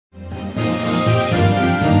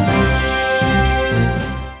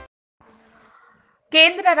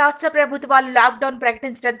కేంద్ర రాష్ట్ర ప్రభుత్వాలు లాక్డౌన్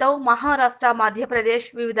ప్రకటించడంతో మహారాష్ట్ర, మధ్యప్రదేశ్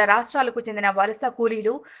వివిధ రాష్ట్రాలకు చెందిన వలస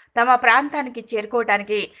కూలీలు తమ ప్రాంతానికి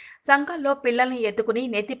చేరుకోవడానికి సంకల్లో పిల్లల్ని ఎత్తుకుని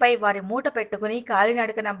నెత్తిపై వారి మూట పెట్టుకుని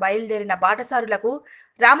కాలినడకన బయలుదేరిన బాటసారులకు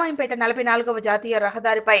రామాయంపేట 44వ జాతీయ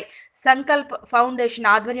రహదారిపై సంకల్ప్ ఫౌండేషన్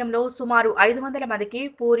ఆధ్వర్యంలో సుమారు 500 మందికి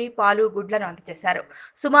పూరి, పాలు, గుడ్లను అందజేశారు.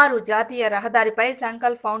 సుమారు జాతీయ రహదారిపై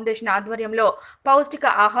సంకల్ప్ ఫౌండేషన్ ఆధ్వర్యంలో పౌష్టిక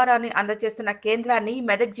ఆహారాన్ని అందజేస్తున్న కేంద్రాన్ని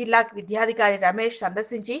మెదక్ జిల్లా విద్యాధికారి రమేష్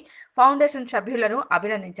సందర్శించి ఫౌండేషన్ సభ్యులను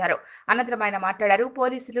అభినందించారు. అనంతరం ఆయన మాట్లాడారు.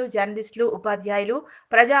 పోలీసులు, జర్నలిస్టులు, ఉపాధ్యాయులు,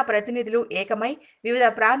 ప్రజా ప్రతినిధులు ఏకమై వివిధ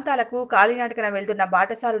ప్రాంతాలకు కాలినడకన వెళ్తున్న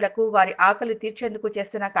బాటసారులకు వారి ఆకలి తీర్చేందుకు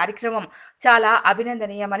చేస్తున్న కార్యక్రమం చాలా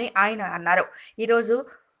అభినందనీయమని ఆయన అన్నారు. ఈరోజు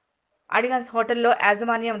అడిగన్స్ హోటల్లో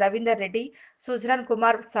యాజమాన్యం రవీందర్ రెడ్డి, సుజరన్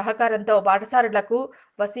కుమార్ సహకారంతో బాటసారులకు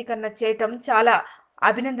వసీకరణ చేయటం చాలా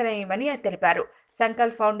అభినందనీయమని తెలిపారు.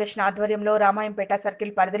 సంకల్ప్ ఫౌండేషన్ ఆధ్వర్యంలో రామాయంపేట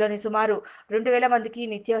సర్కిల్ పరిధిలోని సుమారు 2000 మందికి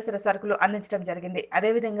నిత్యావసర సరుకులు అందించడం జరిగింది.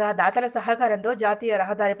 అదేవిధంగా దాతల సహకారంతో జాతీయ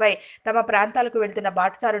రహదారిపై తమ ప్రాంతాలకు వెళ్తున్న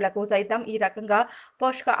బాటసారులకు సైతం ఈ రకంగా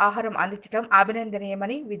పోషక ఆహారం అందించడం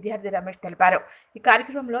అభినందనీయమని విద్యార్థి రమేష్ తెలిపారు. ఈ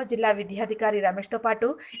కార్యక్రమంలో జిల్లా విద్యాధికారి రమేష్తో పాటు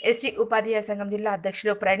ఎస్టీ ఉపాధ్యాయ సంఘం జిల్లా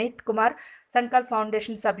అధ్యక్షులు ప్రణీత్ కుమార్, సంకల్ప్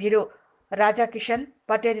ఫౌండేషన్ సభ్యులు రాజా కిషన్,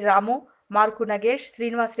 పటేరి రాము, మార్కు నగేష్,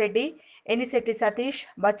 శ్రీనివాస్ రెడ్డి, ఎనిశెట్టి సతీష్,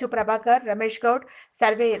 బచ్చు ప్రభాకర్, రమేష్ గౌడ్,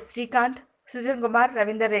 సర్వేయర్ శ్రీకాంత్, సుజన్ కుమార్,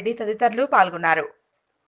 రవీందర్ రెడ్డి తదితరులు పాల్గొన్నారు.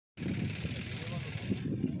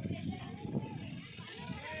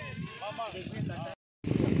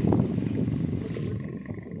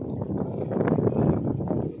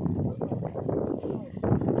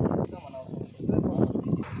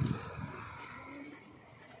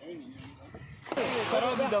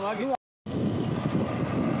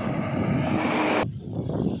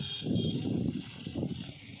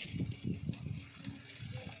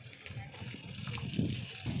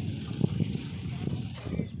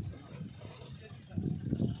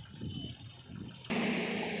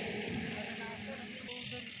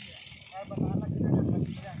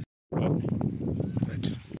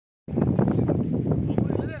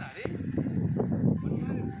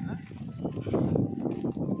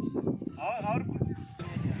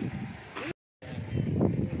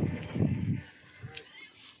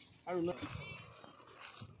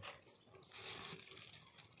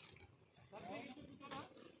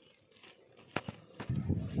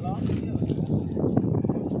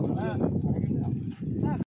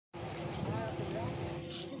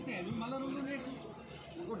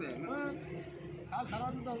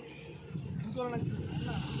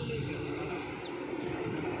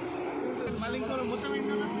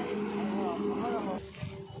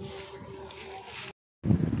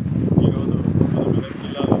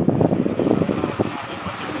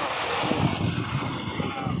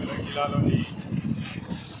 జిల్లాలోని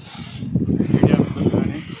మీడియా మిత్రులు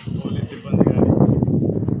కానీ, పోలీస్ సిబ్బంది కానీ,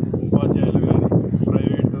 ఉపాధ్యాయులు కానీ,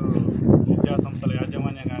 ప్రైవేటు విద్యా సంస్థల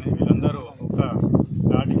యాజమాన్యం కానీ వీళ్ళందరూ ఒక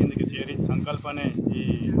దాటి కిందికి చేరి సంకల్పనే ఈ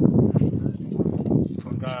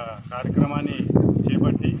ఒక కార్యక్రమాన్ని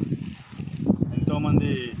చేపట్టి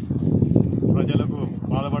ఎంతోమంది ప్రజలకు,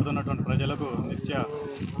 బాధపడుతున్నటువంటి ప్రజలకు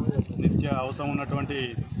నిత్య అవసరం ఉన్నటువంటి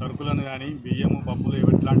సరుకులను కానీ, బియ్యము, పప్పులు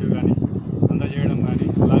ఇట్లాంటివి కానీ అందజేయడం కానీ,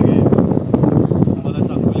 అలాగే వలస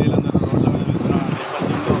కూలీలందరూ రోడ్ల మీద వెళ్తున్న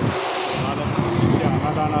నేపథ్యంలో వాళ్ళకు నిత్య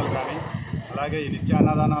అన్నదానాలు కానీ, అలాగే ఈ నిత్య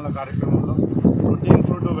అన్నదానాల కార్యక్రమంలో ప్రోటీన్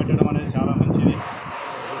ఫుడ్ పెట్టడం అనేది చాలా మంచిది.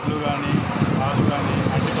 గుడ్లు కానీ, పాలు కానీ,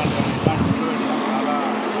 అరటిపండ్లు కానీ ఇట్లాంటి ఫుడ్ పెట్టడం చాలా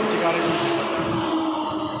మంచి కార్యక్రమం చేపట్టారు.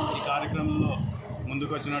 ఈ కార్యక్రమంలో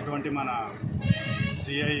ముందుకు వచ్చినటువంటి మన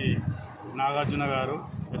సిఐ నాగార్జున గారు,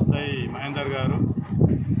 ఎస్ఐ మహేందర్ గారు,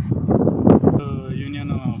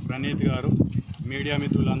 యూనియన్ ప్రణీత్ గారు, మీడియా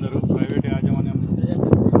మిత్రులందరూ, ప్రైవేట్ యాజమాన్యం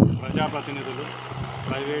ప్రజాప్రతినిధులు,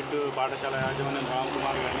 ప్రైవేటు పాఠశాల యాజమాన్యం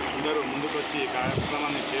రామ్కుమార్ గారు అందరూ ముందుకొచ్చి ఈ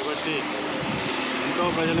కార్యక్రమాన్ని చేపట్టి ఎంతో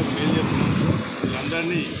ప్రజలకు మేలు చేస్తున్నందుకు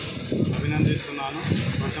వీళ్ళందరినీ అభినందిస్తున్నాను,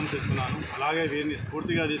 ప్రశంసిస్తున్నాను. అలాగే వీరిని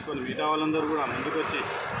స్ఫూర్తిగా తీసుకొని మిగతా వాళ్ళందరూ కూడా ముందుకొచ్చి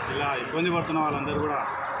ఇలా ఇబ్బంది పడుతున్న వాళ్ళందరూ కూడా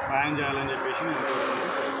సాయం చేయాలని చెప్పేసి నేను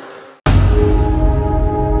కోరుతున్నాను.